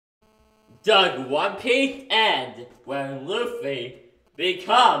Does One Piece end when Luffy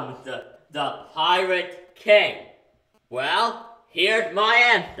becomes the Pirate King? Well, here's my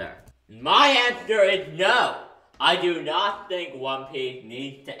answer. My answer is no. I do not think One Piece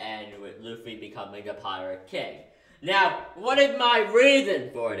needs to end with Luffy becoming the Pirate King. Now, what is my reason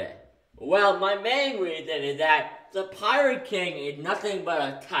for this? Well, my main reason is that the Pirate King is nothing but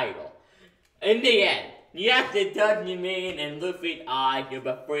a title. In the end, yes, it does mean in Luffy's eyes you're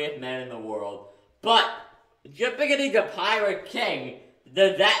the freest man in the world, but just because he's a Pirate King,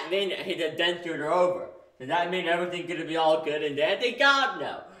 does that mean that his adventures are over? Does that mean everything's gonna be all good and dandy? God,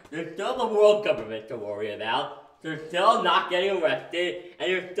 no. There's still the world government to worry about. They're still not getting arrested,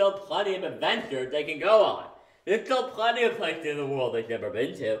 and there's still plenty of adventures they can go on. There's still plenty of places in the world they've never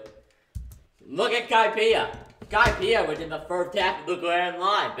been to. Look at Skypiea. Skypiea was in the first half of the Grand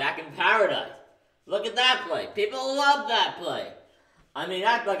Line, back in Paradise. Look at that place. People love that place. I mean,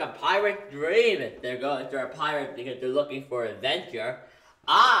 that's like a pirate's dream if they're a pirate because they're looking for adventure.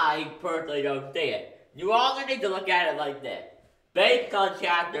 I personally don't see it. You also need to look at it like this. Based on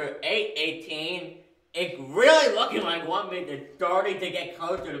chapter 818, it's really looking like One Piece is starting to get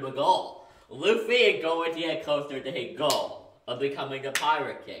closer to the goal. Luffy is going to get closer to his goal of becoming the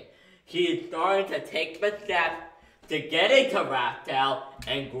Pirate King. He is starting to take the steps to getting to Raftel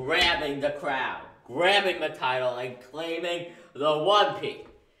and grabbing the crown, grabbing the title, and claiming the One Piece.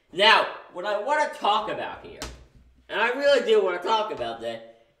 Now, what I want to talk about here, and I really do want to talk about this,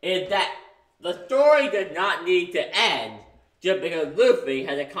 is that the story does not need to end just because Luffy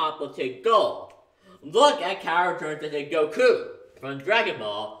has accomplished his goal. Look at characters such as Goku from Dragon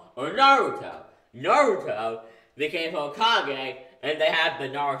Ball or Naruto. Naruto became Hokage, and they have the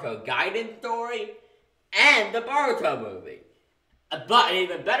Naruto Guidance story and the Boruto movie. But an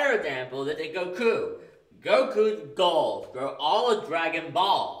even better example is Goku. Goku's goal for all of Dragon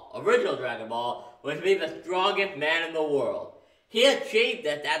Ball, original Dragon Ball, was to be the strongest man in the world. He achieved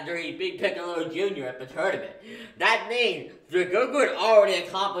this after he beat Piccolo Jr. at the tournament. That means that Goku had already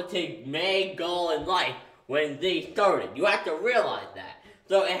accomplished his main goal in life when Z started. You have to realize that.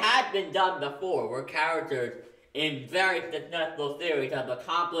 So it has been done before, where characters in very successful series have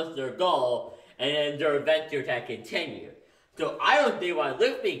accomplished their goal and then their adventures have continued. So I don't see why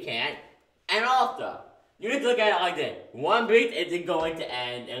Luffy can't. And also, you need to look at it like this. One Piece isn't going to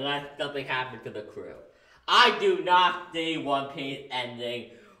end unless something happens to the crew. I do not see One Piece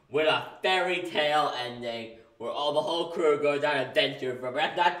ending with a fairy tale ending where all the whole crew goes on adventure forever.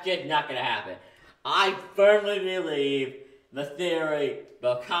 That's just not going to happen. I firmly believe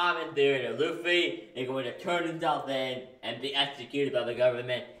the common theory that Luffy is going to turn himself in and be executed by the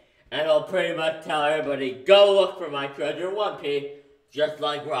government, and he'll pretty much tell everybody, go look for my treasure One Piece, just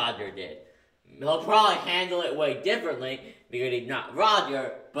like Roger did. He'll probably handle it way differently because he's not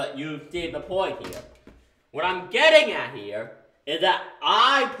Roger, but you see the point here. What I'm getting at here is that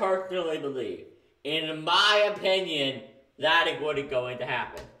I personally believe, in my opinion, that is what is going to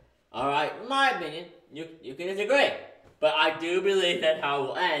happen. Alright, in my opinion, you can disagree. But I do believe that's how it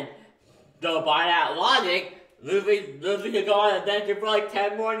will end. So by that logic, Luffy could go on an adventure for like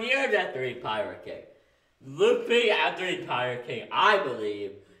 10 more years after he's Pirate King. Luffy, after he's Pirate King, I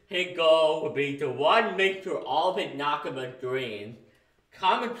believe, his goal would be to, one, make sure all of his Nakamas dreams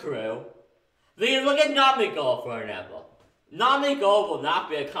come true. Because look at Nami's goal, for example. Nami's goal will not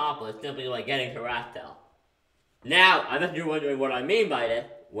be accomplished simply by getting to Raftel. Now, I bet you're wondering what I mean by this.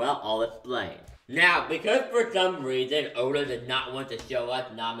 Well, I'll explain. Now, because for some reason Oda did not want to show us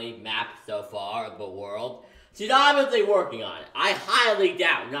Nami's map so far of the world, she's obviously working on it. I highly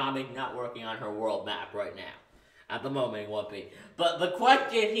doubt Nami's not working on her world map right now. At the moment, it won't be. But the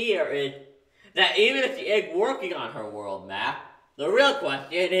question here is that even if she is working on her world map, the real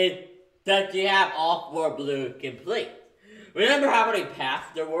question is, does she have all 4 blues complete? Remember how many paths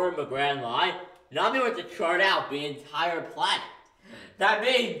there were in the Grand Line? Nami wants to chart out the entire planet. That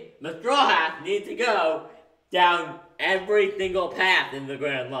means the Straw Hats need to go down every single path in the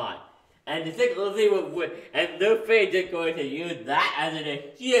Grand Line. And the think Luffy is just going to use that as an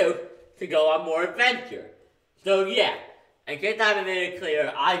excuse to go on more adventure. So yeah, in case I haven't made it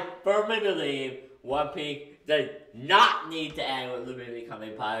clear, I firmly believe One Piece does not need to end with Luffy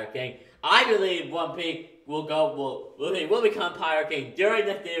becoming Pirate King. I believe One Piece Luffy will become Pirate King during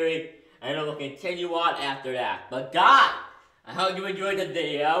the series, and it will continue on after that. But guys, I hope you enjoyed the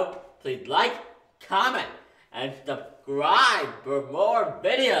video. Please like, comment, and subscribe for more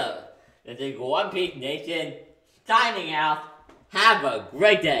videos. This is One Piece Nation signing out. Have a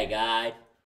great day, guys.